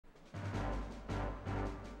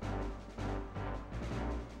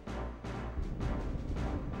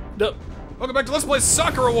No. Welcome back to Let's Play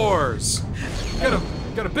Sakura Wars!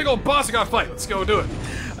 Got a big old boss I gotta fight. Let's go do it.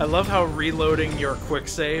 I love how reloading your quick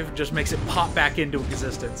save just makes it pop back into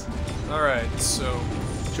existence. Alright, so...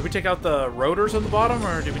 Should we take out the rotors on the bottom,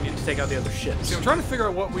 or do we need to take out the other ships? See, I'm trying to figure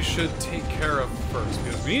out what we should take care of first,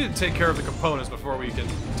 because we need to take care of the components before we can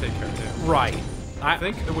take care of them. Right. I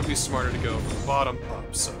think it would be smarter to go from the bottom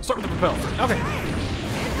up, so start with the propeller. Okay.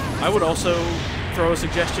 I would also throw a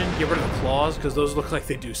suggestion, get rid of the claws, because those look like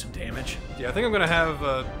they do some damage. Yeah, I think I'm gonna have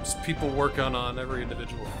just people work on every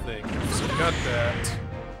individual thing. So we got that.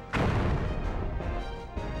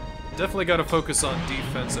 Definitely got to focus on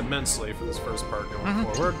defense immensely for this first part going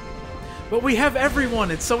forward. But we have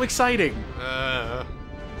everyone. It's so exciting.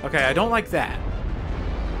 Okay, I don't like that.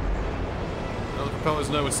 Well, the propellers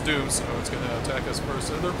know it's doomed, so it's gonna attack us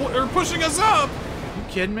first. And they're pushing us up. Are you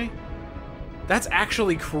kidding me? That's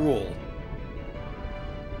actually cruel.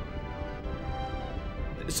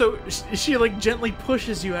 So she like gently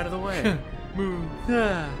pushes you out of the way. Move.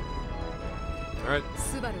 Ah. All right.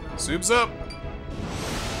 Soup's up.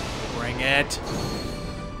 Bring it.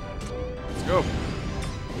 Let's go.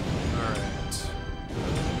 Alright.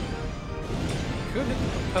 Could hit the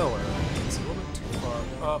propeller. It's a little bit too far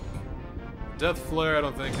up. Death Flare I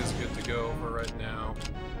don't think is good to go for right now.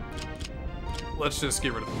 Let's just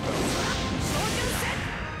get rid of the propeller.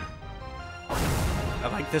 I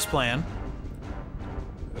like this plan.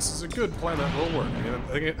 This is a good plan that will work.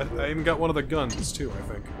 I even got one of the guns too, I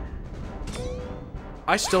think.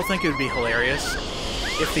 I still think it would be hilarious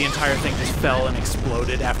if the entire thing just fell and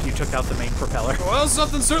exploded after you took out the main propeller. Well,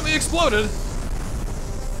 something certainly exploded.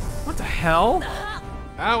 What the hell?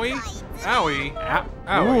 Owie. Owie.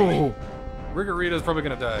 Owie. Ooh. Rigorita's probably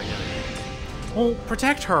gonna die again. Well,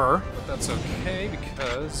 protect her. But that's okay,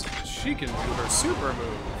 because she can do her super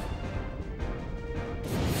move.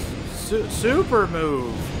 Super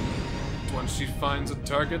move. When she finds a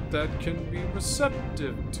target that can be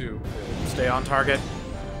receptive to it. Stay on target.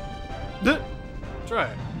 Try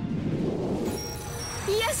it.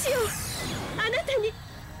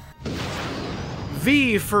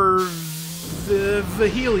 V for the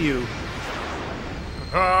heal you.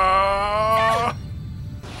 I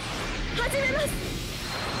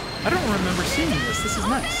don't remember seeing this. This is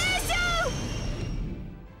nice.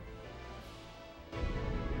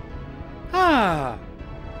 Ah.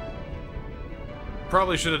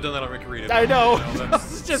 Probably should have done that on Rikorita. I know. No, I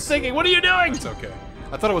was just thinking, what are you doing? It's okay.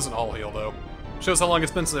 I thought it was an all heal though. Shows how long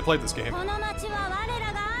it's been since I played this game.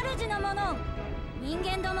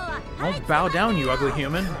 Don't bow down, you ugly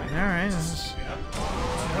human. Alright.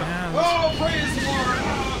 Oh, praise the Lord!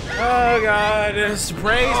 Oh god, praise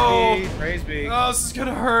be. Praise be. Oh, this is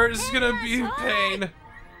gonna hurt. This is gonna be pain.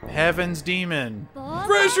 Heaven's demon.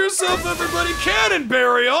 Brace yourself, everybody! Cannon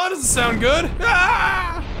Barry on! Doesn't sound good.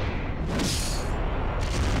 Ah!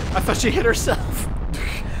 I thought she hit herself.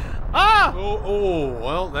 Ah! Oh,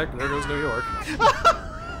 well, there goes New York.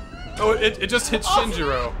 Oh, it just hit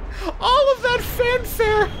Shinjiro. All of that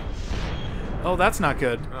fanfare! Oh, that's not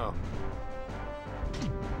good. Oh.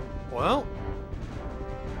 Well.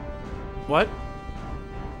 What?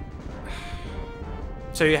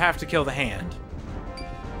 So you have to kill the hand.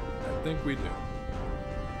 I think we do.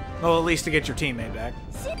 Well, at least to get your teammate back.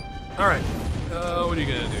 Alright. What are you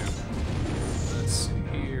gonna do? Let's see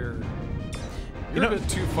here. You're a bit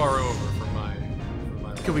too far over for my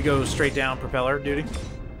Could we go straight down propeller duty?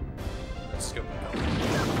 Let's go.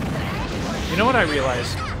 You know what I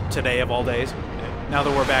realized today of all days? Now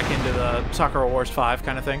that we're back into the Sakura Wars 5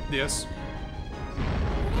 kind of thing? Yes.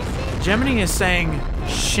 Geminine is saying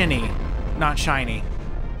shinny, not shiny.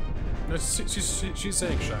 No, she's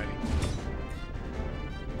saying shiny.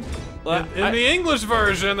 Well, in the English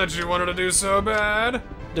version that you wanted to do so bad.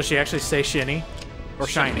 Does she actually say shinny? Or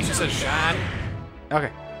shiny? She says shiny.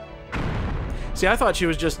 Okay. See, I thought she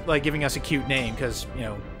was just, like, giving us a cute name, because, you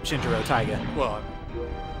know, Shinjiro Taiga. Well.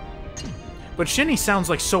 But shinny sounds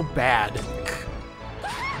like so bad.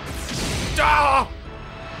 Ah!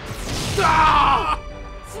 Ah!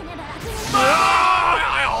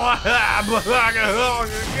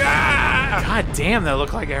 God damn, that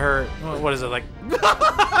looked like it hurt. What is it, like? Do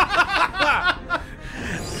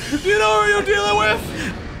you know who you're dealing with?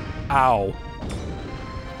 Ow.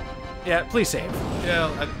 Yeah, please save. Yeah,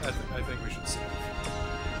 I think we should save.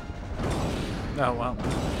 Oh, well.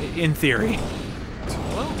 In theory.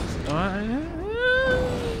 Well.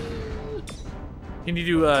 Can you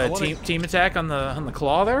do a team attack on the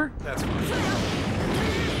claw there? That's fine.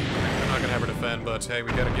 I'm not gonna have her defend, but hey,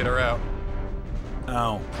 we gotta get her out.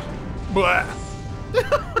 Oh. Blah.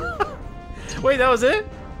 Wait, that was it?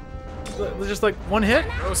 Just like one hit?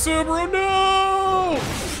 Oh, Subaru, no! No!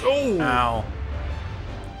 Oh! Ow.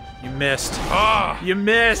 You missed. Ah! You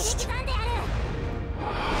missed!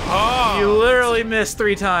 Ah! You literally missed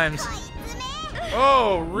 3 times.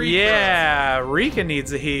 Oh, Rika! Yeah, Rika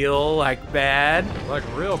needs a heal, like bad. Like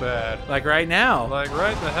real bad. Like right now. Like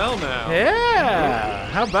right the hell now. Yeah!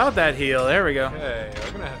 How about that heal? There we go. Okay,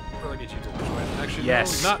 I'm gonna relegate you to join. Actually,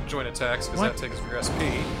 Yes. no, not join attacks, because that takes your SP.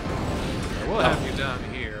 I will have you down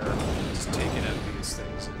here, just taking out these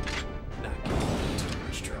things and not getting into too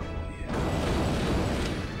much trouble. Yeah.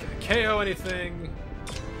 Can I KO anything?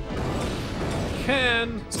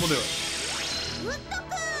 Can. So we'll do it.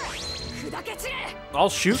 I'll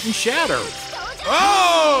shoot and shatter.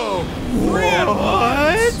 Oh!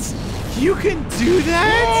 What? You can do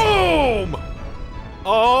that? Boom!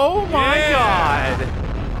 Oh my Yeah. god.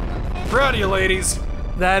 Proud of you, ladies.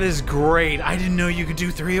 That is great. I didn't know you could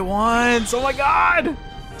do 3 at once. Oh my god.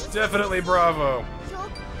 Definitely bravo.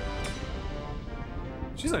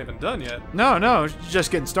 She's not even done yet. No, she's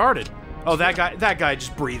just getting started. Oh, that guy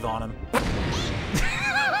just breathe on him.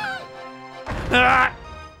 Ah!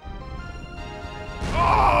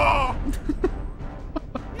 Oh!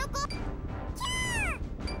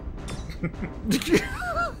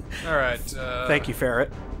 Alright, Thank you, Ferret.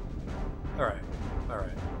 Alright.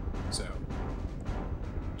 So,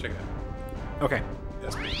 check it out. Okay.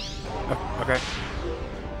 That's me. Okay.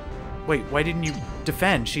 Wait, why didn't you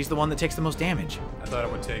defend? She's the one that takes the most damage. I thought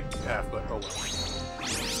it would take half, but oh well.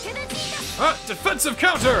 Ah! Defensive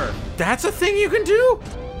counter! That's a thing you can do?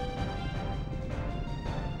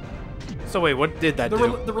 So wait, what did that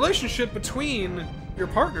do? The relationship between your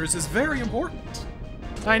partners is very important.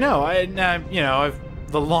 I know. I've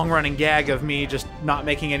the long-running gag of me just not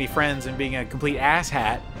making any friends and being a complete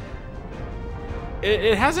asshat.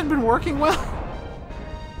 It hasn't been working well.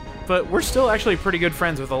 But we're still actually pretty good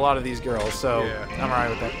friends with a lot of these girls, so yeah. I'm alright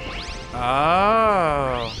with that.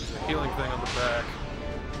 Oh. There's a healing thing on the back.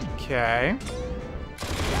 Okay.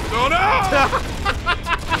 Oh no!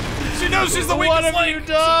 She knows she's the weakest What have link! you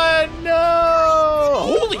done?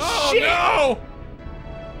 No! Holy shit! No!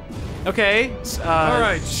 Okay.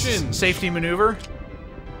 Alright, Shin. Safety maneuver.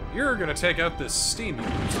 You're gonna take out this steam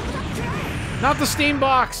user. Not the steam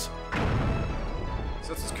box. So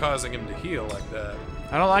that's what's causing him to heal like that.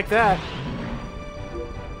 I don't like that.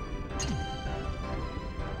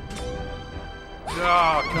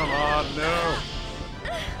 Oh, come on, no.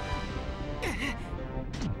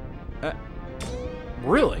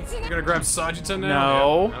 Really? You're gonna grab Sajita now?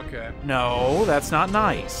 No. Yeah, okay. No, that's not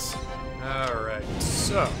nice. Alright,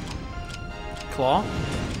 so. Claw?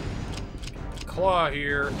 Claw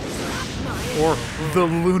here. Or the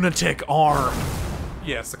lunatic arm.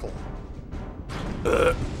 Yeah, it's the claw.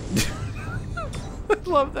 I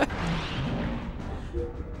love that.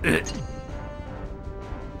 Is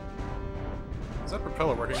that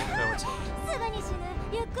propeller working? No, it's not.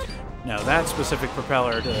 No, that specific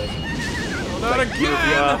propeller to... Not like, again! move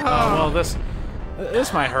you up. Oh, well, this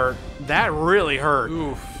might hurt. That really hurt.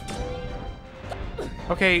 Oof.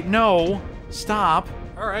 Okay, no. Stop.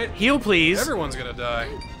 Alright. Heal, please. Everyone's gonna die.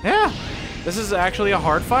 Yeah. This is actually a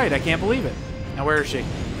hard fight. I can't believe it. Now, where is she?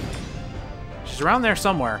 She's around there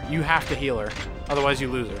somewhere. You have to heal her. Otherwise, you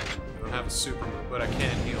lose her. I don't have a super move, but I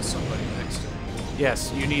can heal somebody next to me.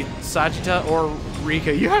 Yes, you need Sajita or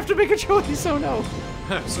Rika. You have to make a choice. Oh, no.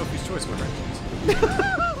 Sophie's choice, my friend. I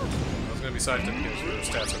was gonna be Sajita because her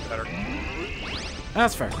stats are better.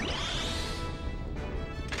 That's fair.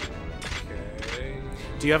 Okay.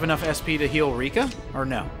 Do you have enough SP to heal Rika? Or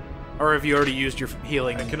no? Or have you already used your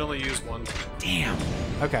healing? I can only use one. Damn.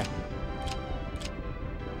 Okay.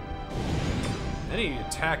 Any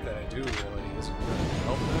attack that I do really isn't going to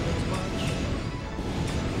help that as much.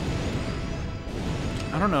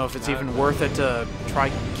 I don't know if it's even worth it to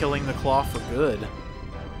try killing the claw for good.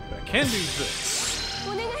 But I can do this.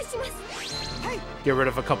 Get rid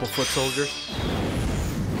of a couple foot soldiers.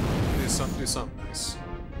 Do something nice.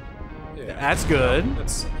 Yeah. That's good.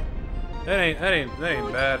 That ain't bad.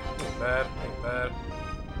 Ain't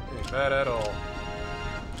bad at all.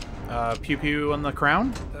 Pew pew on the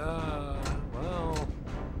crown? Well,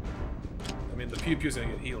 I mean the pew pew's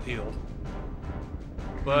gonna get healed.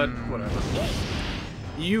 But whatever.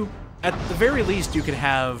 You, at the very least, you could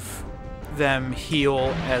have them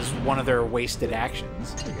heal as one of their wasted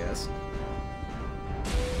actions, I guess.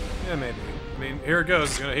 Yeah, maybe. I mean, here it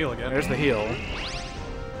goes. It's gonna heal again. There's the heal.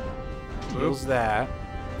 Heals that.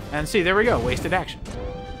 And see, there we go. Wasted action.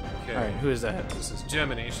 Okay. Alright, who is that? This is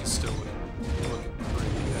Geminine. She's still looking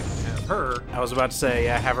pretty good. I can have her. I was about to say,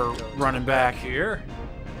 have her running back. Here.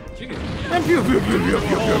 She can And pew pew pew pew pew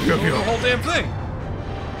pew pew the whole damn thing.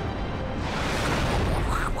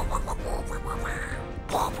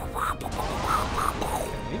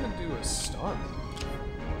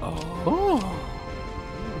 Oh.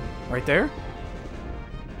 Right there?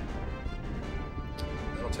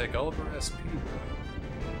 That'll take all of her SP.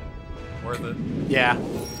 Worth it. Yeah,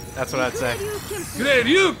 that's what I'd say. Great,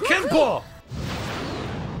 you Kenpo!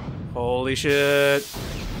 Holy shit.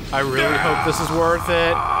 I really hope this is worth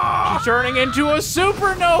it. She's turning into a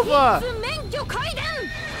supernova!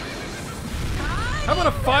 How about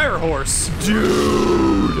a fire horse?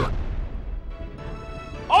 Dude!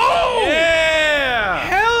 Oh! Yeah!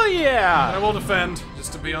 Hell yeah! I will defend,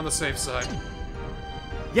 just to be on the safe side.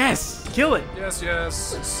 Yes! Kill it! Yes, yes.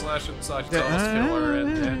 Slash it, kill her,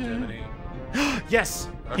 and Gemini. Yes!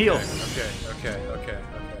 Okay, Heal. Okay.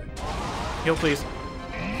 Heal, please.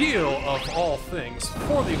 Heal of all things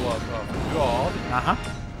for the love of God. Uh-huh.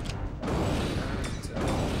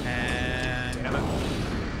 And... Damn it.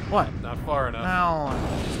 What? Not far enough. No.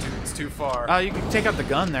 It's too far. You can take out the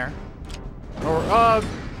gun there. Or,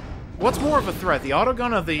 what's more of a threat, the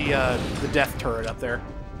auto-gun or the death turret up there?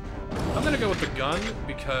 I'm gonna go with the gun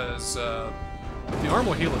because the arm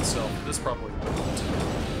will heal itself. This probably won't.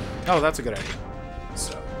 Oh, that's a good idea.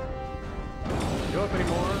 So, go up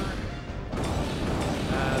anymore.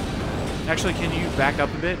 Actually, can you back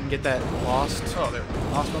up a bit and get that lost? Oh, there.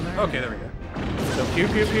 Lost one there? Okay, there we go. So pew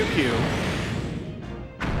pew pew pew.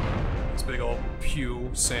 This big old pew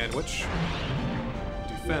sandwich.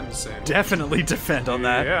 Defend sandwich. Definitely defend on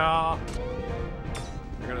that. Yeah.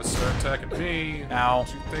 You're gonna start attacking me. Ow.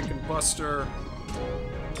 What you thinking, Buster?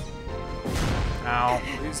 Ow.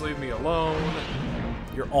 Please leave me alone.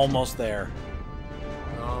 You're almost there.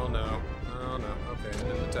 Oh no. Oh no. Okay, I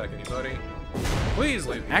didn't attack anybody. Please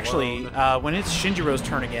leave me Actually, alone. when it's Shinjiro's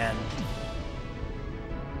turn again...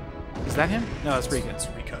 Is that him? No, that's Rika. It's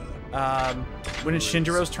Rika. When it's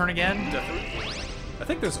Shinjiro's turn again... Definitely. I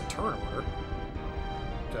think there's a turn order.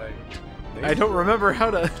 I don't remember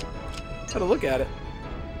how to look at it.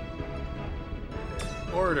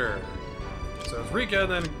 Order. So it's Rika,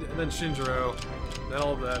 and then Shinjiro, then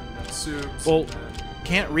all that, and then Subs. Well, and then...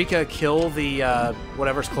 can't Rika kill the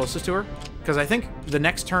whatever's closest to her? Because I think the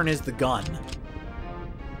next turn is the gun.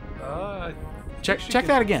 Check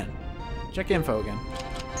that again. Check info again.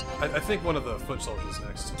 I think one of the foot soldiers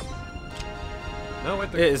next. No,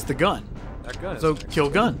 wait. It is the gun. That gun. So is next. kill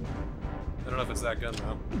gun. I don't know if it's that gun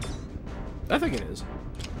though. I think it is.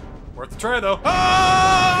 Worth the try though.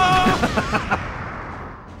 Ah!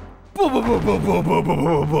 Boom, boom, boom, boom, boom, boom,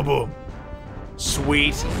 boom, boom, boom.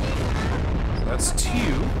 Sweet. That's 2.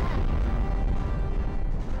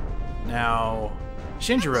 Now,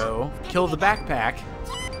 Shinjiro, kill the backpack.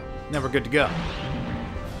 Now we're good to go.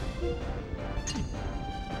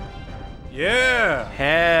 Yeah.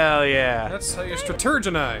 Hell yeah. That's how you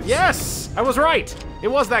strategize. Yes! I was right! It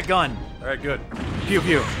was that gun. All right, good. Pew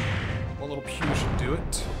pew. One little pew should do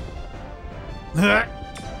it.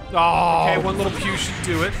 Oh. Okay, one little pew should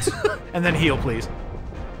do it. And then heal, please.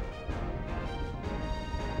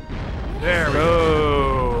 There we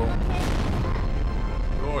go.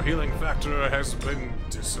 Go. Your healing factor has been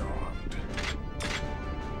disarmed.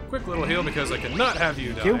 Quick little heal because I cannot have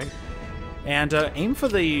you Thank you. dying. And aim for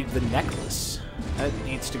the necklace. That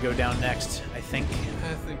needs to go down next, I think.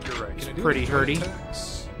 I think you're right. Can I do pretty joint hurty.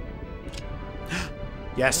 attacks?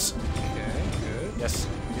 Yes. Okay, good. Yes.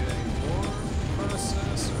 Get any more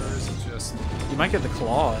process, or is it just You might get the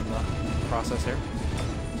claw in the process here.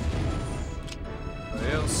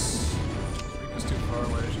 anybody else? Rika's too far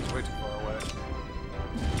away. She's way too far away.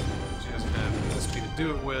 She doesn't have any SP to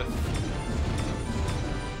do it with.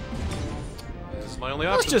 This is my only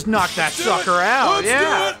option. Let's just knock that Let's do sucker it. out. Let's Yeah.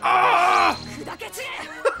 do it. Ah!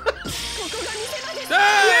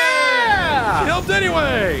 Hey! Yeah! She helped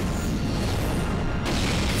anyway.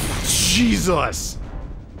 Jesus.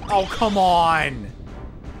 Oh, come on.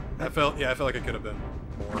 I felt like it could have been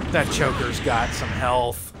more. That choker's got some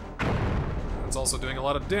health. It's also doing a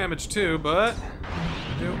lot of damage too, but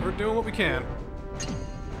we're doing what we can.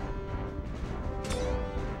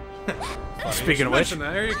 Funny Speaking you of which. mention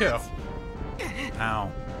that. There you go.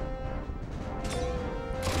 Ow.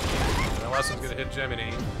 That last one's gonna hit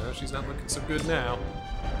Geminine. No, she's not looking so good now.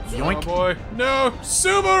 Yoink. Oh boy. No!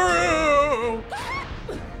 Subaru!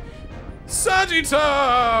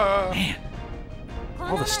 Sagitta! Man.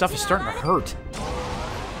 All the stuff is starting to hurt.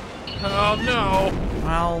 Oh no!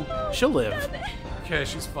 Well, she'll live. Okay,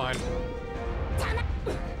 she's fine. Okay.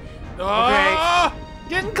 Ah!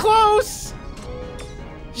 Getting close.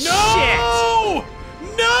 No!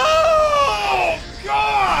 No!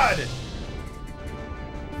 God!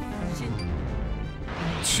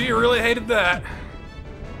 She really hated that.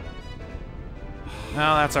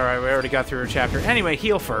 No, that's alright. We already got through her chapter. Anyway,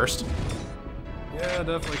 heal first. Yeah,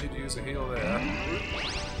 definitely could use a heal there.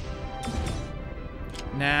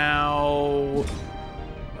 Now...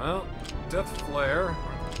 Well, Death Flare.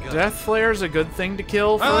 Death Flare's a good thing to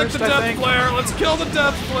kill first, I like the Death think. Flare. Let's kill the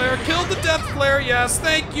Death Flare. Kill the Death Flare. Yes,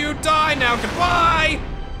 thank you. Die now. Goodbye.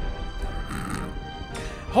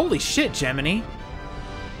 Holy shit, Gemini.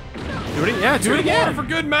 Do it, yeah, do Two it again. more for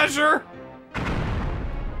good measure.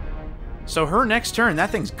 So her next turn, that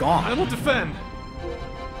thing's I gone. will defend.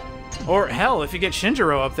 Or hell, if you get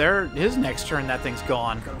Shinjiro up there, his next turn, that thing's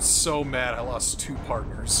gone. I'm so mad I lost 2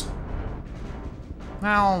 partners.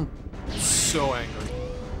 Well, So angry.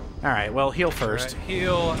 alright, well, heal first. Alright,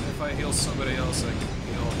 heal. If I heal somebody else, I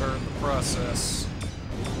can heal her in the process.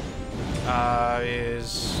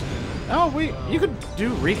 Oh, you could do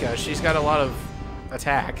Rika. She's got a lot of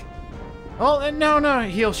attack. Well, no,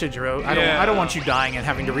 heal Shinjiro. I don't want you dying and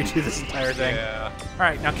having to redo this entire thing. Yeah.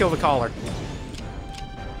 Alright, now kill the collar.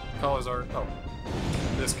 Colors are... Oh.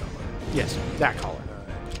 This color. Yes, that collar.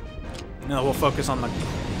 Alright. No, we'll focus on the...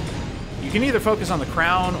 You can either focus on the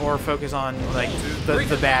crown or focus on, like,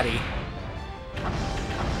 the baddie.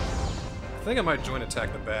 I think I might join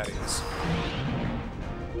attack the baddies.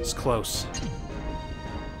 It's close.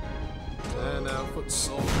 And now foot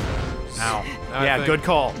soldiers. Ow. I Yeah, think- good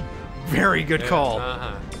call. Very good call.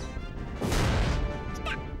 Uh-huh.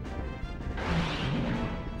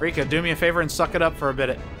 Rika, do me a favor and suck it up for a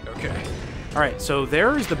bit. Okay. Alright, so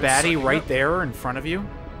there's the Suck baddie it right up. there in front of you,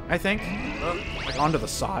 I think. Oh, Like, onto the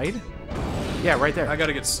side? Yeah, right there. I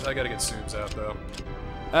gotta get Subs out though.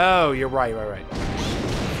 Oh, you're right.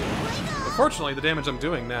 Unfortunately, the damage I'm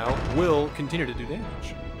doing now will continue to do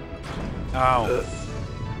damage. Oh.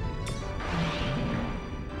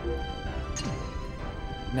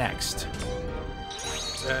 Next.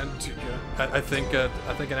 And I think an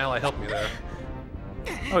ally helped me there.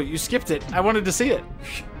 Oh, you skipped it. I wanted to see it.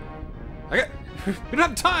 We don't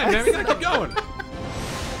have time, man. We gotta keep going.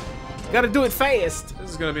 Gotta do it fast.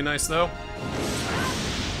 This is gonna be nice though.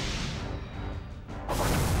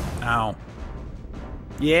 Ow.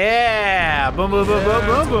 Yeah! Boom, boom, boom, boom, Yeah, boom,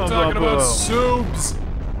 that's what boom, I'm talking boom, about boom. Subs.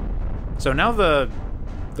 So now the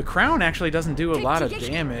crown actually doesn't do a lot of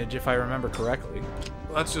damage, if I remember correctly.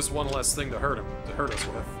 Well, that's just one less thing to hurt us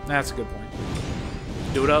with. That's a good point.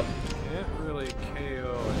 Do it up. Can't really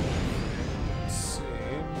KO anything, it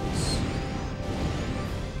seems.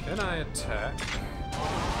 Can I attack?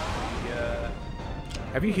 Yeah.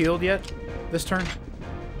 Have you healed yet this turn?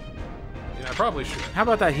 Yeah, I probably should. How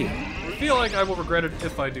about that heal? I feel like I will regret it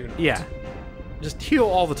if I do not. Yeah. Just heal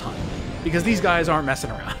all the time. Because these guys aren't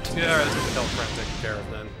messing around. Yeah, alright, let's get the health crown taken care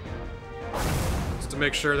of then. Just to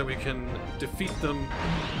make sure that we can defeat them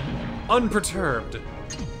unperturbed.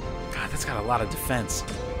 God, that's got a lot of defense.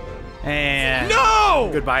 And... No!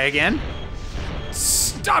 Goodbye again.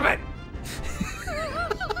 Stop it!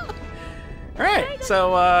 Alright,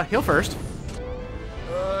 so, heal first.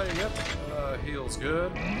 Yep. Heal's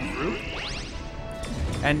good. Root.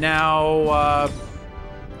 And now,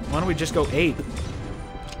 why don't we just go ape?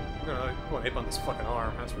 I'm gonna go ape on this fucking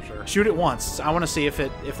arm, that's for sure. Shoot it once. I want to see if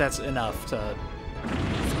that's enough to...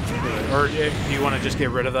 Or if you want to just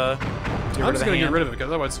get rid of the... I'm just gonna get rid of it because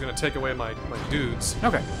otherwise it's gonna take away my dudes.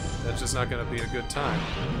 Okay. That's just not gonna be a good time.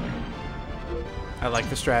 I like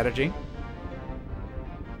the strategy.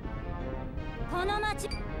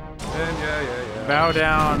 And yeah. Bow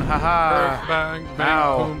down, haha. Bang, bang,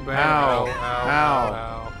 Ow, boom, bang, ow, ow.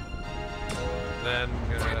 ow. Then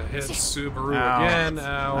gonna hit Subaru Ow. again. Ow,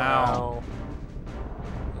 Ow. ow.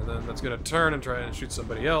 And then that's gonna turn and try and shoot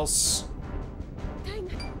somebody else.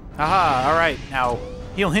 Haha, alright. Now,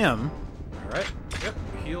 heal him. Alright. Yep.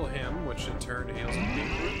 Heal him, which in turn heals me.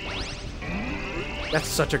 That's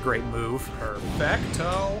such a great move.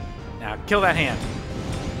 Perfecto. Now, kill that hand.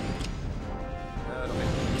 I don't think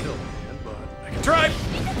I can kill the hand, but I can try!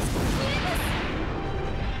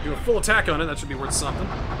 Do a full attack on it, that should be worth something.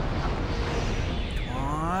 Come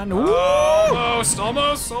on. Woo! Almost got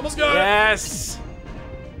it! Yes!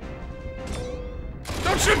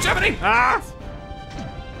 Don't shoot, Gemini! Ah!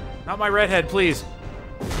 Not my redhead, please.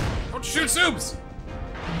 Don't shoot Subs!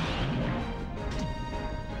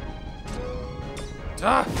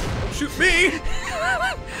 Don't shoot me!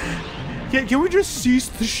 Can we just cease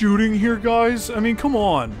the shooting here, guys? I mean, come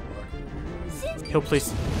on. Heal,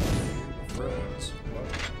 please.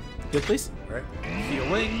 Heal, please. Alright.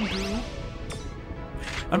 Healing.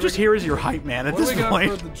 I'm just here as your hype man at What do this we got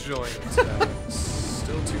point. for the joint attack?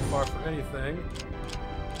 Still too far for anything.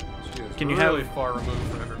 She is Can you really have- far removed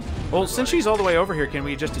from everything. Well, since she's all the way over here, can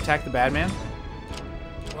we just attack the bad man?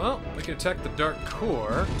 Well, we can attack the Dark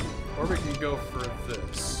Core, or we can go for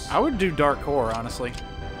this. I would do Dark Core, honestly.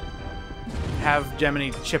 Have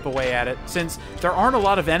Gemini chip away at it, since there aren't a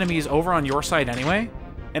lot of enemies over on your side anyway.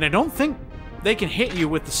 And I don't think they can hit you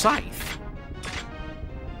with the scythe.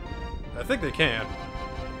 I think they can.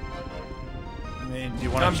 I mean, do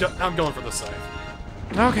you want to... I'm going for the scythe.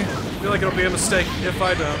 Okay. I feel like it'll be a mistake if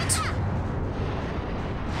I don't.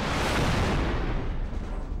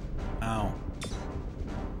 Ow.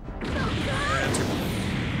 And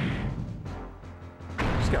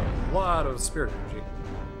she's got a lot of spirit energy.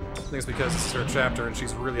 I think it's because this is her chapter and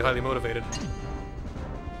she's really highly motivated.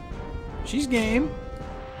 She's game.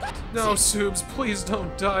 No, Subes, please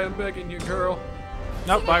don't die. I'm begging you, girl.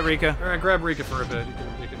 Nope, bye, Rika. Alright, grab Rika for a bit.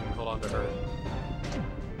 You can hold on to her.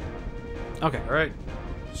 Okay. Alright.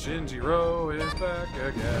 Shinjiro is back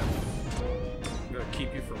again. I'm gonna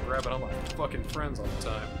keep you from grabbing all my fucking friends all the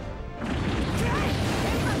time.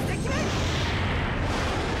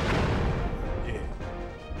 Yeah.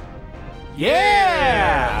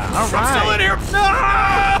 Yeah! All right. I'm still in here! No!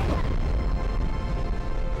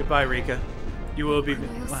 Goodbye, Rika. You will be...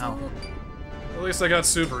 Wow. At least I got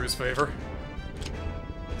Subaru's favor.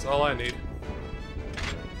 That's all I need.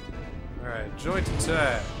 Alright, joint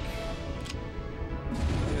attack. I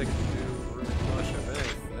think I can do really much of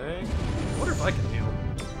anything. I wonder if I can heal.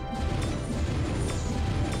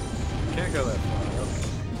 Can't go that far.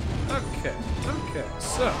 Okay,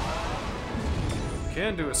 so.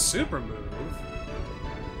 Can do a super move.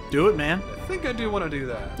 Do it, man. I think I do want to do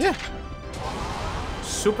that. Yeah.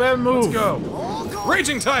 Super move. Let's go.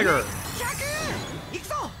 Raging Tiger!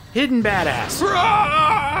 Hidden badass.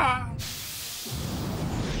 Ah!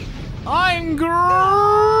 I'm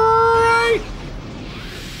great!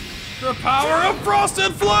 The power of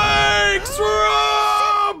Frosted Flakes!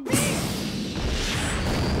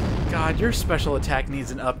 God, your special attack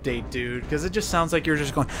needs an update, dude, because it just sounds like you're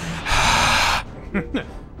just going...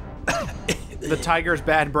 The tiger's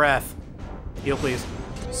bad breath. Heal, please.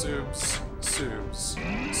 Subes,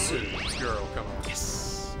 girl, come on.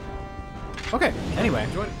 Yes. Okay, anyway.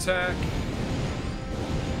 Joint attack.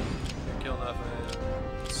 Can't kill nothing.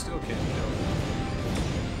 Still can't kill.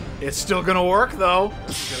 It's still gonna work, though.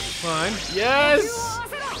 This is gonna be fine. Yes!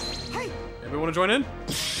 Anybody want to join in?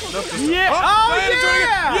 Nope, just Yeah! Oh, Diana's joining in.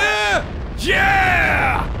 yeah!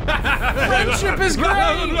 Yeah! Friendship is great!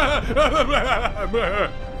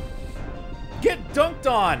 Get dunked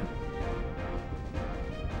on!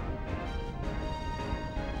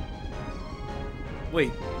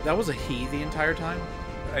 Wait, that was a he the entire time?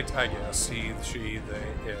 I guess. He, she,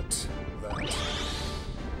 they, it, that.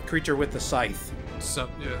 Creature with the scythe.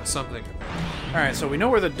 Something. Alright, so we know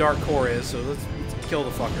where the dark core is, so let's kill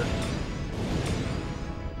the fucker.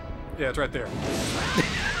 Yeah, it's right there.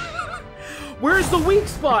 Where's the weak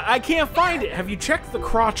spot? I can't find it. Have you checked the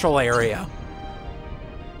crotchal area?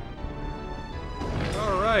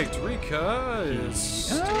 Alright, Rika is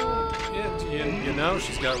still in. You know,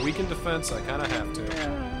 she's got weakened defense. I kind of have to.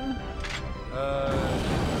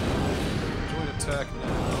 Joint attack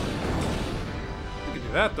now. We can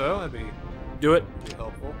do that, though. That'd be... Do it. Be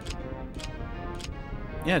helpful.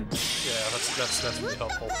 Yeah. Yeah, that's really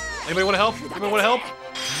helpful. Anybody want to help? Anybody want to help?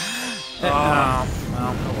 Oh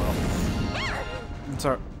well. It's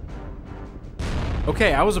our...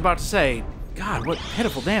 Okay, I was about to say, God, what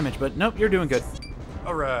pitiful damage, but nope, you're doing good.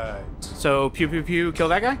 Alright. So, pew pew pew, kill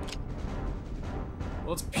that guy?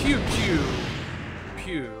 Well, it's pew pew.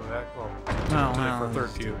 Pew. That, well, for a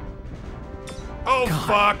third pew. Oh,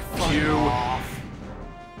 God, fuck pew.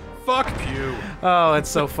 Fuck pew. Oh, it's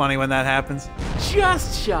so funny when that happens.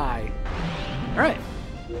 Just shy. Alright.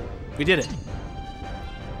 We did it.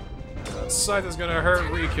 That scythe is gonna hurt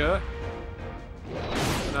Rika.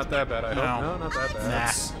 Not that bad, I hope. No. No, not that bad. Nah.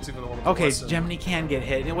 It's even the one with the Okay, lesson. Geminine can get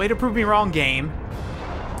hit. Way to prove me wrong, game.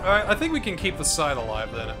 Alright, I think we can keep the scythe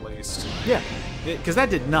alive then, at least. Yeah, because that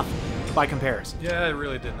did nothing by comparison. Yeah, it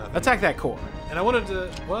really did nothing. Attack that core. And I wanted to,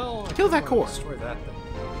 well... Kill that core. Destroy that thing.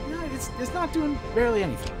 No, it's not doing barely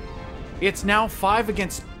anything. It's now 5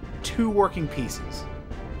 against 2 working pieces.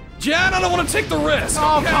 Jan, I don't want to take the risk!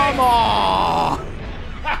 Oh, okay? come on!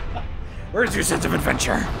 Where's your sense of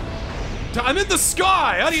adventure? I'm in the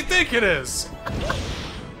sky! How do you think it is?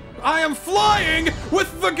 I am flying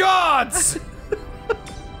with the gods!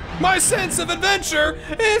 My sense of adventure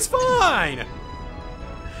is fine!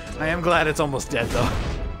 I am glad it's almost dead, though.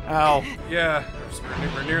 Ow. Yeah,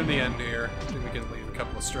 we're nearing the end here. I think we can leave a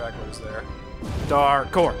couple of stragglers there.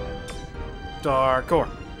 Dark core. Dark core.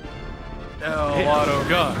 El auto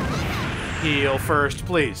gun. Heal first,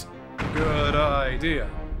 please. Good idea.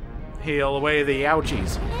 Heal away the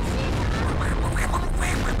ouchies.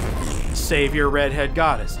 Save your redhead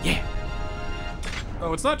goddess. Yeah.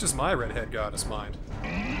 Oh, it's not just my redhead goddess mind.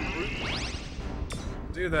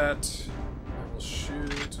 Do that. I will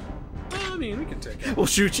shoot. mean, we can take it. We'll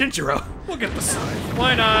shoot Chinchiro. We'll get the scythe.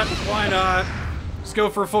 Why not? Why not? Let's go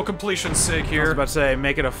for full completion's sake I was here. about to say,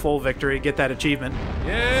 make it a full victory, get that achievement.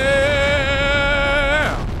 Yeah!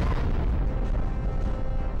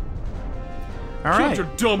 All right. Shut your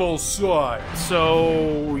dumb old side.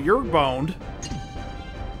 So you're boned,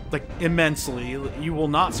 like immensely. You will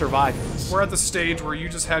not survive this. We're at the stage where you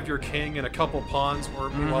just have your king and a couple pawns, where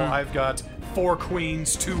meanwhile I've got 4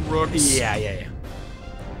 queens, 2 rooks. Yeah.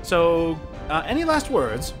 So, any last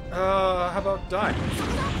words? How about die?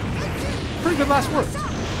 Pretty good last words.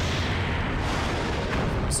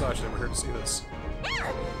 Massage, never here to see this.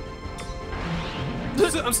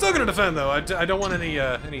 I'm still gonna defend though. I don't want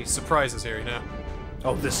any surprises here, you know.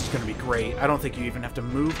 Oh, this is gonna be great. I don't think you even have to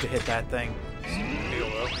move to hit that thing. Heal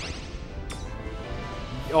though.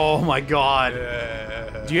 Oh my god.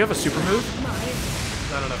 Yeah. Do you have a super move?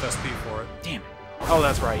 Not enough SP for it. Damn it. Oh,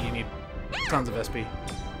 that's right. You need tons of SP.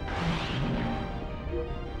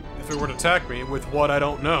 If it were to attack me with what I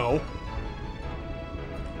don't know,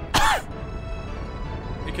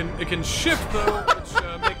 it can shift though, which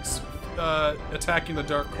makes attacking the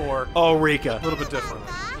Dark Core Oh, Rika. a little bit different.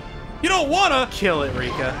 You don't wanna. Kill it,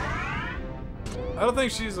 Rika. I don't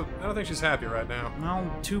think she's happy right now. Well,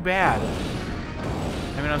 too bad.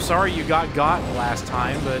 I mean, I'm sorry you got last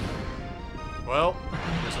time, but Well, I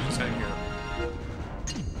guess I'll just hang here.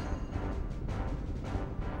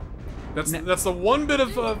 That's the one bit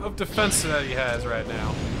of defense that he has right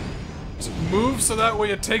now. Just move so that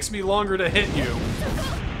way it takes me longer to hit you.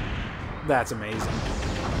 that's amazing.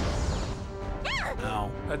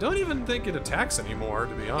 No. I don't even think it attacks anymore,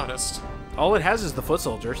 to be honest. All it has is the foot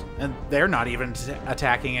soldiers, and they're not even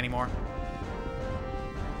attacking anymore.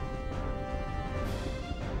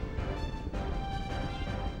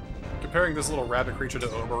 Comparing this little rabbit creature to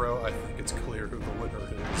Oboro, I think it's clear who the winner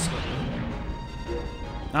is.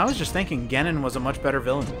 I was just thinking Genin was a much better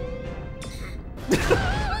villain.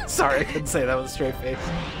 Sorry, I couldn't say that with a straight face.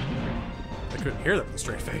 I couldn't hear that with a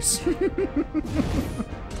straight face.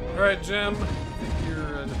 Alright, Gem. I think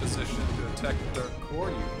you're in a position to attack the Dark Core.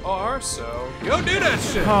 You are, so go do that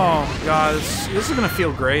shit! Oh, God. This is gonna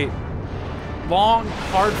feel great. Long,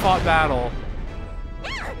 hard-fought battle.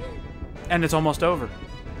 And it's almost over.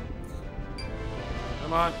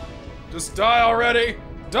 Come on. Just die already!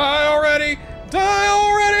 Die already! Die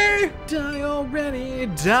already! Die already!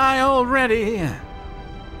 Die already!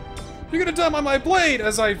 You're gonna die on my blade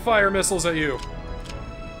as I fire missiles at you.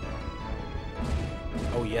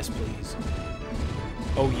 Oh, yes, please.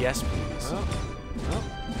 Oh, yes, please. Oh,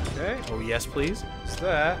 okay. Oh, yes, please. What's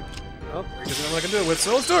that? Oh, Rika's the only one I can do it with,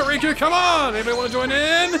 so let's do it, Rika! Come on! Anybody want to join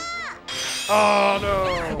in? Oh, no!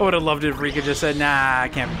 I would have loved it if Rika just said, nah, I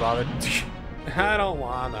can't be bothered. I don't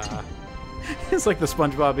wanna. It's like the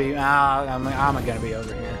SpongeBob being, I'm gonna be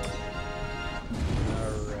over here.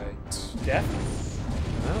 Alright. Death?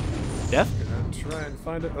 Well, Death? gonna try and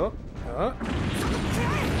find it. Oh, not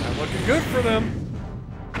looking good for them.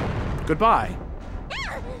 Goodbye.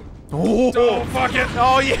 Oh, fuck it!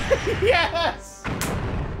 Oh, yeah. Yes!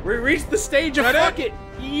 We reached the stage of That fuck it? it.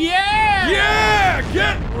 Yeah! Yeah!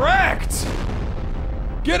 Get wrecked!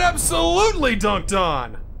 Get absolutely dunked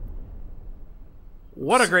on!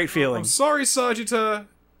 What a great feeling. I'm sorry, Sajita.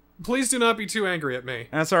 Please do not be too angry at me.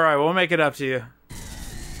 That's alright, we'll make it up to you.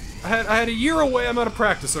 I had a year away, I'm out of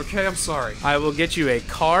practice, okay? I'm sorry. I will get you a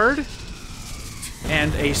card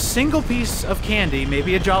and a single piece of candy,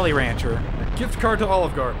 maybe a Jolly Rancher. Gift card to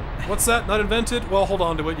Olive Garden. What's that? Not invented? Well, hold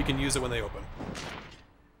on to it. You can use it when they open.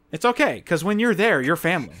 It's okay, because when you're there, you're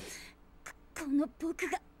family.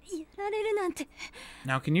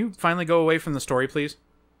 Now, can you finally go away from the story, please?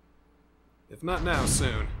 If not now,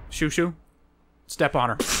 soon. Shoo Shoo? Step on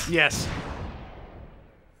her. Yes.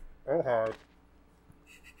 Oh, hi.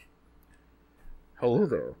 Hello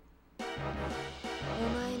there.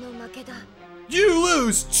 You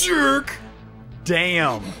lose, jerk!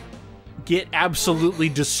 Damn. Get absolutely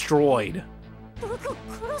destroyed.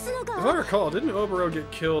 If I recall, didn't Oboro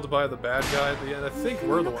get killed by the bad guy at the end? I think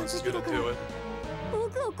we're the ones who's gonna do it.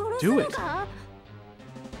 Do it.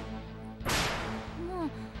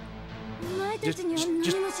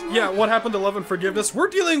 Yeah, what happened to Love and Forgiveness? We're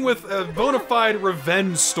dealing with a bona fide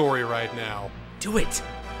revenge story right now. Do it.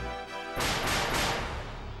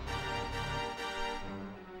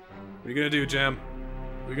 What are you gonna do, Jam?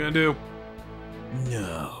 What are you gonna do?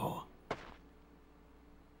 No.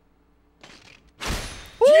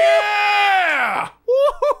 Yeah!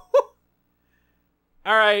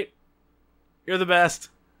 All right. You're the best.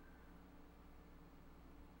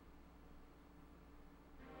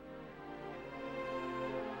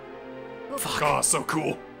 Fuck. Oh, so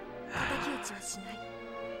cool.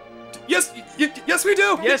 Yes, yes, we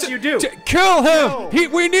do. Yes, you do. Kill him. No.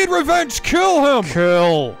 We need revenge. Kill him.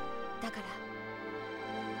 Kill. だから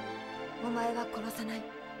お前は殺さない。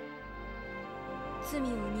罪を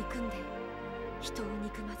憎んで人を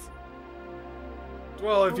憎まず。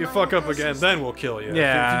 Well, if you fuck up again, then we'll kill you.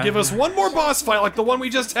 Yeah. If you give us one more boss fight like the one we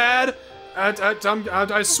just had,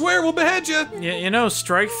 I swear we'll behead you. You know,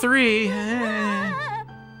 strike 3. You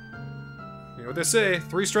know what they say,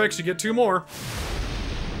 3 strikes, you get 2 more.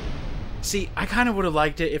 See, I kind of would have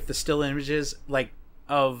liked it if the still images, like,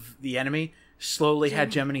 of the enemy slowly had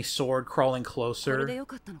Gemini's sword crawling これで closer. よ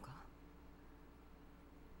かったのか。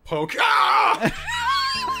 Poke. Ah!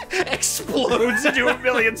 Explodes into a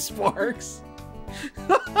million sparks.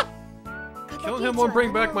 Killing him won't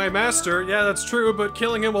bring back my master. Yeah, that's true, but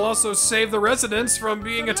killing him will also save the residents from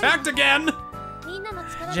being attacked again. みんなの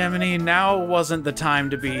力で Gemini, now wasn't the time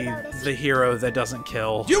to be the hero that doesn't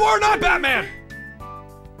kill. You are not Batman!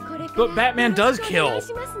 これから But Batman does よろ kill. し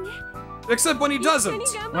くお願いしますね。 Except when he doesn't.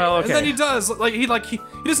 Well, And then he okay. does. He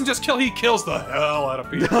doesn't just kill, he kills the hell out of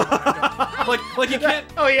people. like he can't.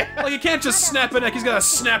 Oh, yeah. Like, he can't just snap a neck, he's gotta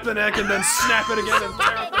snap the neck and then snap it again and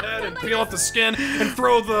tear off the head and peel off the skin and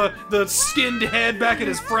throw the skinned head back at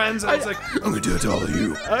his friends and it's like, I'm gonna do it to all of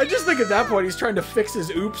you. I just think at that point he's trying to fix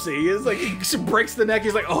his oopsie. It's like he just breaks the neck.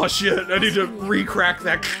 He's like, oh shit, I need to re-crack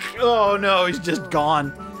that. Oh no, he's just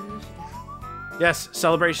gone. Yes,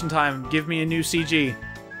 celebration time. Give me a new CG.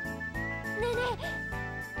 ねえね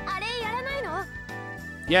え、あれやらないの？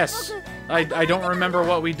 Yes, I don't remember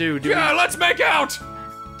what we do. Do Yeah, let's make out!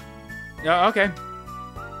 we? Okay.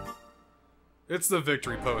 It's the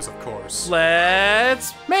victory pose, of course.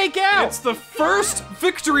 Let's make out. It's the first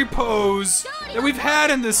victory pose that we've had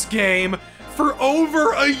in this game for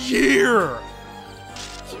over a year.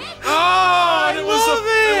 Oh, and it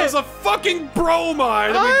was a fucking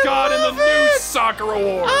bromide that we got in the new Sakura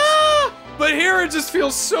Wars. Ah! But here it just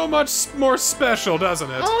feels so much more special, doesn't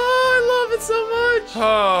it? Oh, I love it so much.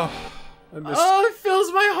 Oh, Oh, it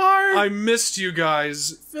fills my heart. I missed you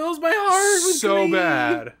guys fills my heart with so glee.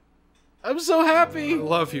 bad. I'm so happy. I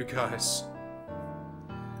love you guys.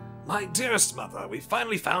 My dearest mother, we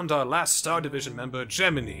finally found our last Star Division member,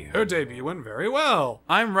 Gemini. Her debut went very well.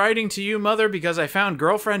 I'm writing to you, Mother, because I found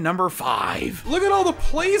girlfriend number 5. Look at all the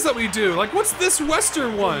plays that we do. Like, what's this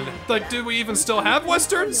Western one? Like, do we even still have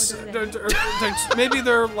Westerns? Maybe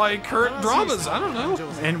they're, like, current dramas. I don't know.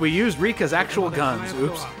 And we used Rika's actual guns.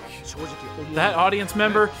 Oops. That audience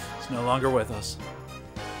member is no longer with us.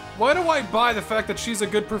 Why do I buy the fact that she's a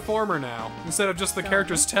good performer now, instead of just the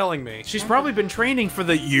characters telling me? She's probably been training for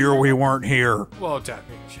the year we weren't here. Well,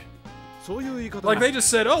 like, they just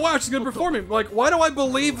said, oh wow, she's good performing. Like, why do I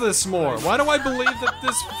believe this more? Why do I believe that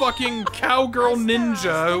this fucking cowgirl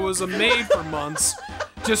ninja who was a maid for months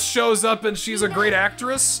just shows up and she's a great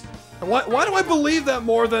actress? Why do I believe that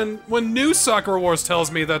more than when new Sakura Wars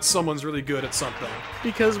tells me that someone's really good at something?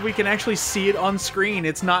 Because we can actually see it on screen.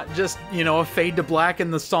 It's not just, you know, a fade to black in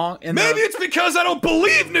the song. Maybe it's because I don't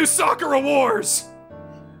believe new Sakura Wars!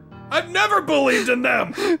 I've never believed in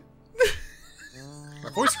them! My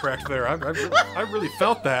voice cracked there. I really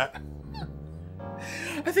felt that.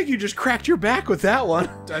 I think you just cracked your back with that one.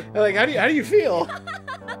 Like, how do you feel?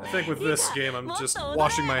 I think with this game, I'm just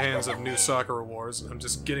washing my hands of new Sakura Wars, and I'm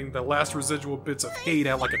just getting the last residual bits of hate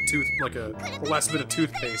out like the last bit of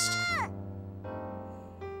toothpaste.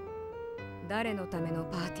 誰のための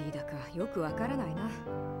パーティーだかよくわからないな。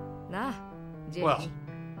なあ、ジェイ。 Well,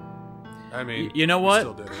 I mean, You know we what?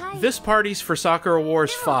 still did it. This party's for Sakura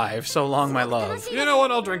Wars 5, So Long My Love. You know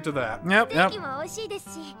what? I'll drink to that. Yep, yep. も美味しいで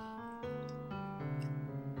すし。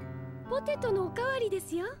ポテトのおかわりで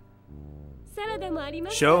すよ。サラダもあり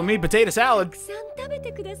ます。 Show me potato た salad. くさん食べ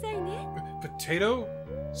てくださいね。 Potato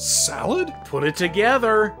salad? Put it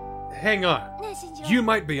together. Hang on. ねえ、新庄。 You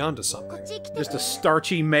might be onto こ something. っち来て。 Just a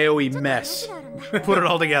starchy, mayo-y ちょっと話 mess. があるんだ。 Put it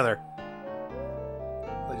all together.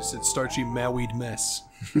 I just said starchy, maoid mess.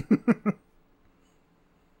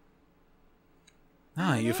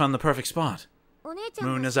 Ah, you found the perfect spot. お姉ちゃん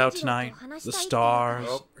と Moon is out 新庄と tonight. 話 The したいって言うから stars,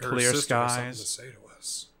 Oh, her clear sister has something to skies. say to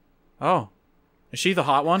us. Oh, is she the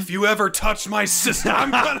hot one? If you ever touch my sister, I'm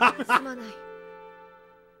gonna... すまない。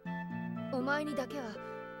お前にだけは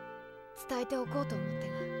伝えておこうと思って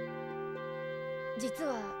な。実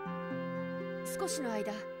は少しの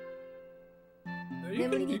間 You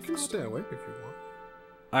can stay awake if you want.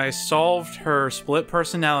 I solved her split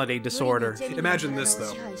personality disorder. Imagine this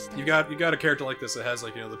though. You got a character like this that has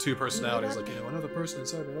like, you know, the two personalities, like, you know, another person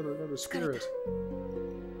inside another spirit.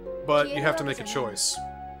 But you have to make a choice.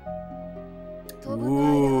 当分の間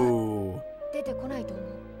は Ooh. 出てこないと思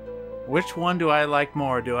う。Which one do I like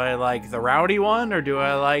more? Do I like the rowdy one or do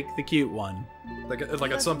I like the cute one? Like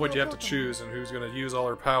at some point you have to choose and who's gonna use all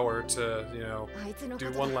her power to, you know,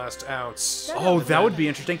 do one last ounce. Oh, that would be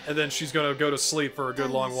interesting. And then she's gonna go to sleep for a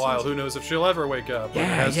good long while. Who knows if she'll ever wake up?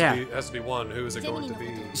 Yeah, It has to be one. Who is it going to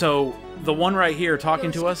be? So the one right here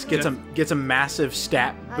talking to us gets a massive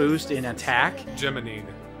stat boost in attack, Geminine.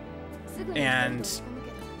 and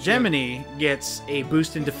Gemini gets a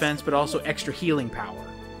boost in defense, but also extra healing power.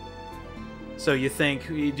 So you think,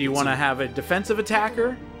 do you want to have a defensive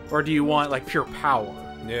attacker, or do you want like pure power?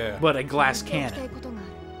 Yeah. But a glass cannon.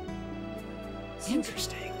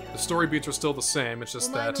 Interesting. The story beats are still the same. It's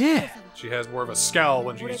just that she has more of a scowl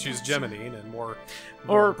when you choose Geminine, and more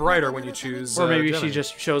brighter when you choose. Or maybe she Geminine.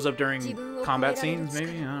 just shows up during combat scenes.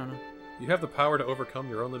 Maybe, I don't know. You have the power to overcome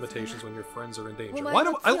your own limitations when your friends are in danger. Why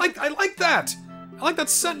do I like that? I like that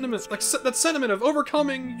sentiment, that sentiment of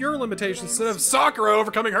overcoming your limitations instead of Sakura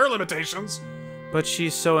overcoming her limitations. But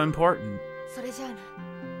she's so important.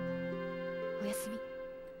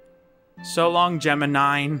 So long,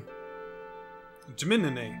 Geminine.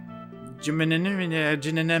 Geminine.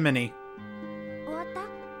 Geminine.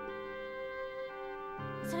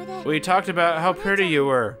 We talked about how pretty you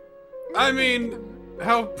were. I mean,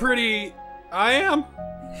 how pretty I am.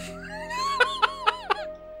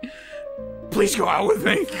 Please go out with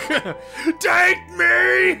me. Take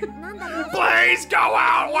me! Please go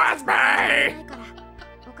out with me!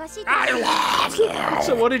 I love you!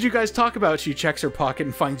 So what did you guys talk about? She checks her pocket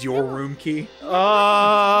and finds your room key.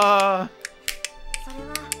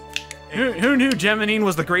 Who knew Geminine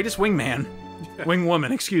was the greatest wingman?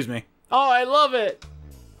 Wingwoman, excuse me. Oh, I love it!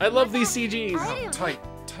 I love these CGs. Oh, tight.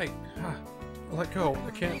 Let go.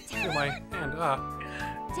 I can't feel my hand.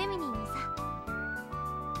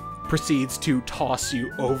 Proceeds to toss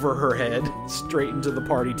you over her head, straight into the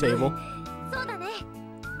party table.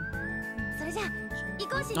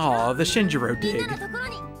 Aw, the Shinjiro dig.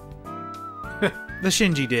 The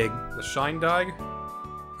Shinji dig. The shine dag?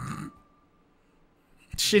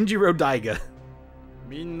 Shinjiro Daiga.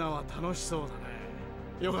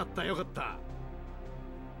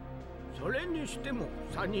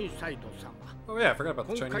 Oh yeah, I forgot about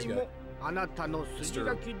the Chinese guy.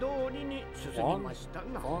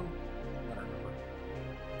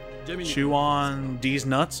 Chew on D's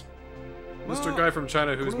nuts? Mr. Guy from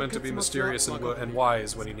China who's meant to be mysterious and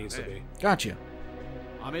wise when he needs to be. Gotcha.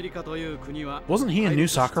 Wasn't he in New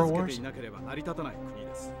Sakura Wars?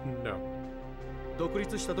 No.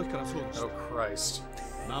 Oh Christ.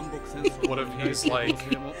 What if he's like,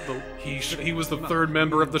 he was the third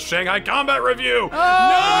member of the Shanghai Combat Review? Oh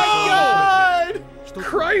my God!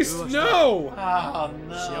 Christ, no! Oh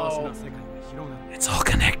no. It's all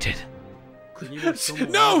connected.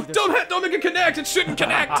 No! Don't make it connect! It shouldn't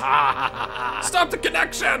connect! Stop the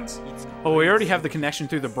connections! Oh, we already have the connection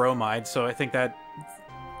through the bromide, so I think that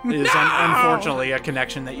is unfortunately a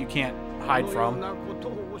connection that you can't hide from.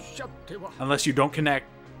 Unless you don't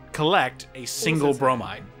collect a single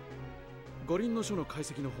bromide.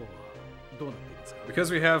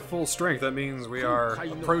 Because we have full strength, that means we are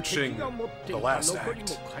approaching the last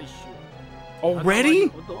act.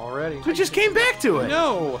 Already? Already. We just came back to it.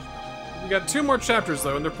 No! We got 2 more chapters,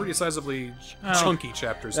 though, and they're pretty sizably chunky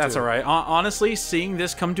chapters, That's too. alright. Honestly, seeing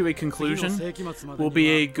this come to a conclusion will be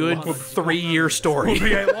a good 3-year story. Will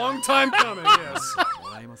be a long time coming, yes.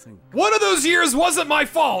 One of those years wasn't my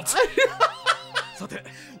fault!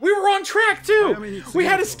 We were on track, too! We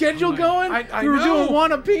had a schedule going, we were doing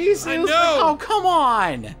one apiece, and it was like, oh, come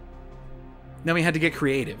on! Then we had to get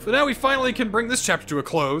creative. But now we finally can bring this chapter to a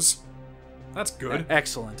close. That's good.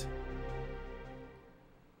 Excellent.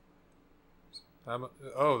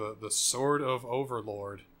 The Sword of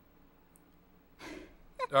Overlord.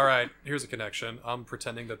 Alright, here's a connection. I'm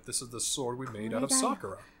pretending that this is the sword we made out of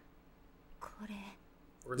Sakura.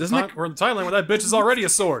 We're in Thailand where that bitch is already a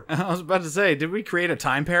sword. I was about to say, did we create a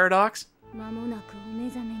time paradox?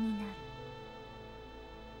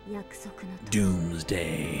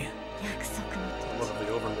 Doomsday. One of the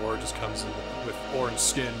Overlord just comes in with orange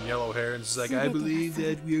skin, yellow hair, and is like, I believe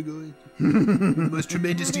that we are going the most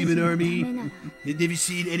tremendous demon army. Have you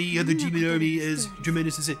seen any other demon army as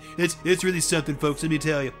tremendous as it? It's really something, folks, let me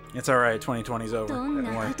tell you. It's alright, 2020's over.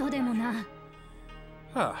 Don't worry.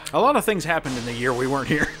 A lot of things happened in the year we weren't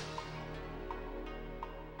here.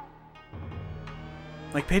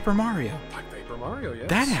 Like Paper Mario. Like Paper Mario, yes.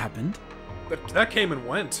 That happened. That came and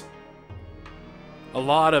went. A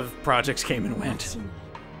lot of projects came and went.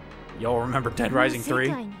 Y'all remember Dead Rising 3?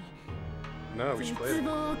 No, we should play it.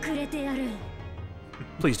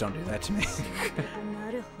 Please don't do that to me.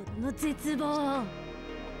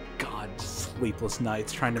 God, sleepless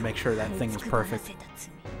nights trying to make sure that thing was perfect.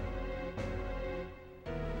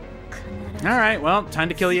 Alright, well, time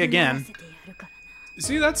to kill you again.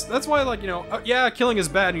 See, that's why, like, you know, yeah, killing is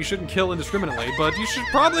bad and you shouldn't kill indiscriminately, but you should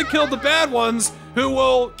probably kill the bad ones who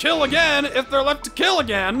will kill again if they're left to kill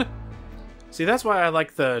again. See, that's why I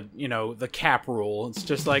like the, you know, the cap rule. It's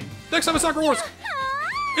just like... Next time at Sakura Wars,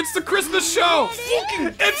 it's the Christmas show!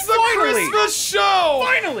 It's the Finally! Christmas show!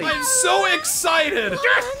 Finally! I'm so excited!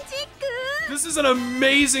 Yes! This is an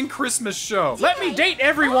amazing Christmas show. Let me date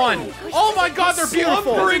everyone! Oh my god, they're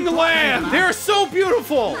beautiful! Slumbering Land! They're so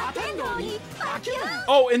beautiful!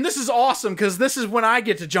 Oh, and this is awesome, because this is when I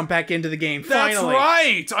get to jump back into the game, That's finally.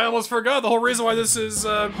 right! I almost forgot the whole reason why this is,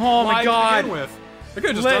 Oh my live god. to begin with. I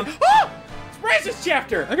could've just done... Oh! Francis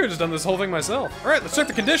chapter! I could've just done this whole thing myself. Alright, let's check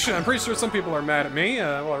the condition. I'm pretty sure some people are mad at me.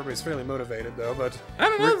 Well, everybody's fairly motivated, though, but... I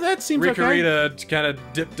don't know, that seems okay. Rikurita kind of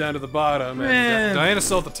dipped down to the bottom, and Man. Diana's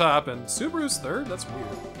still at the top, and Subaru's third? That's weird.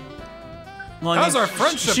 Well, How's our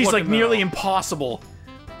friendship She's like looking, nearly though? impossible.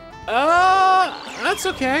 That's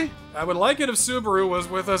okay. I would like it if Subaru was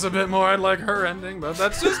with us a bit more. I'd like her ending, but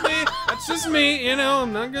that's just me. That's just me, you know,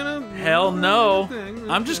 I'm not gonna... Hell no.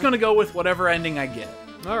 I'm just gonna go with whatever ending I get.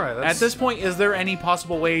 Alright, At this point, is there any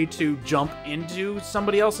possible way to jump into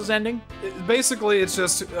somebody else's ending? Basically, it's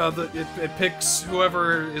just, it picks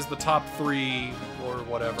whoever is the top 3 or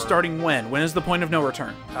whatever. Starting when? When is the point of no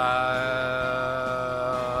return?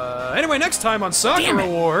 Anyway, next time on Sakura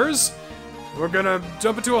Wars, we're gonna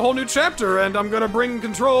jump into a whole new chapter, and I'm gonna bring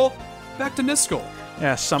control back to TheNSCL.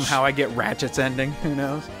 Yeah, somehow I get Ratchet's ending. Who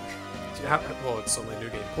knows? Well, it's only New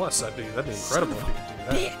Game Plus. That'd be incredible if you could do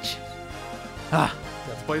that. Bitch. Ah. You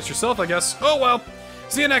have to play it yourself, I guess. Oh well.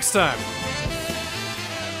 See you next time.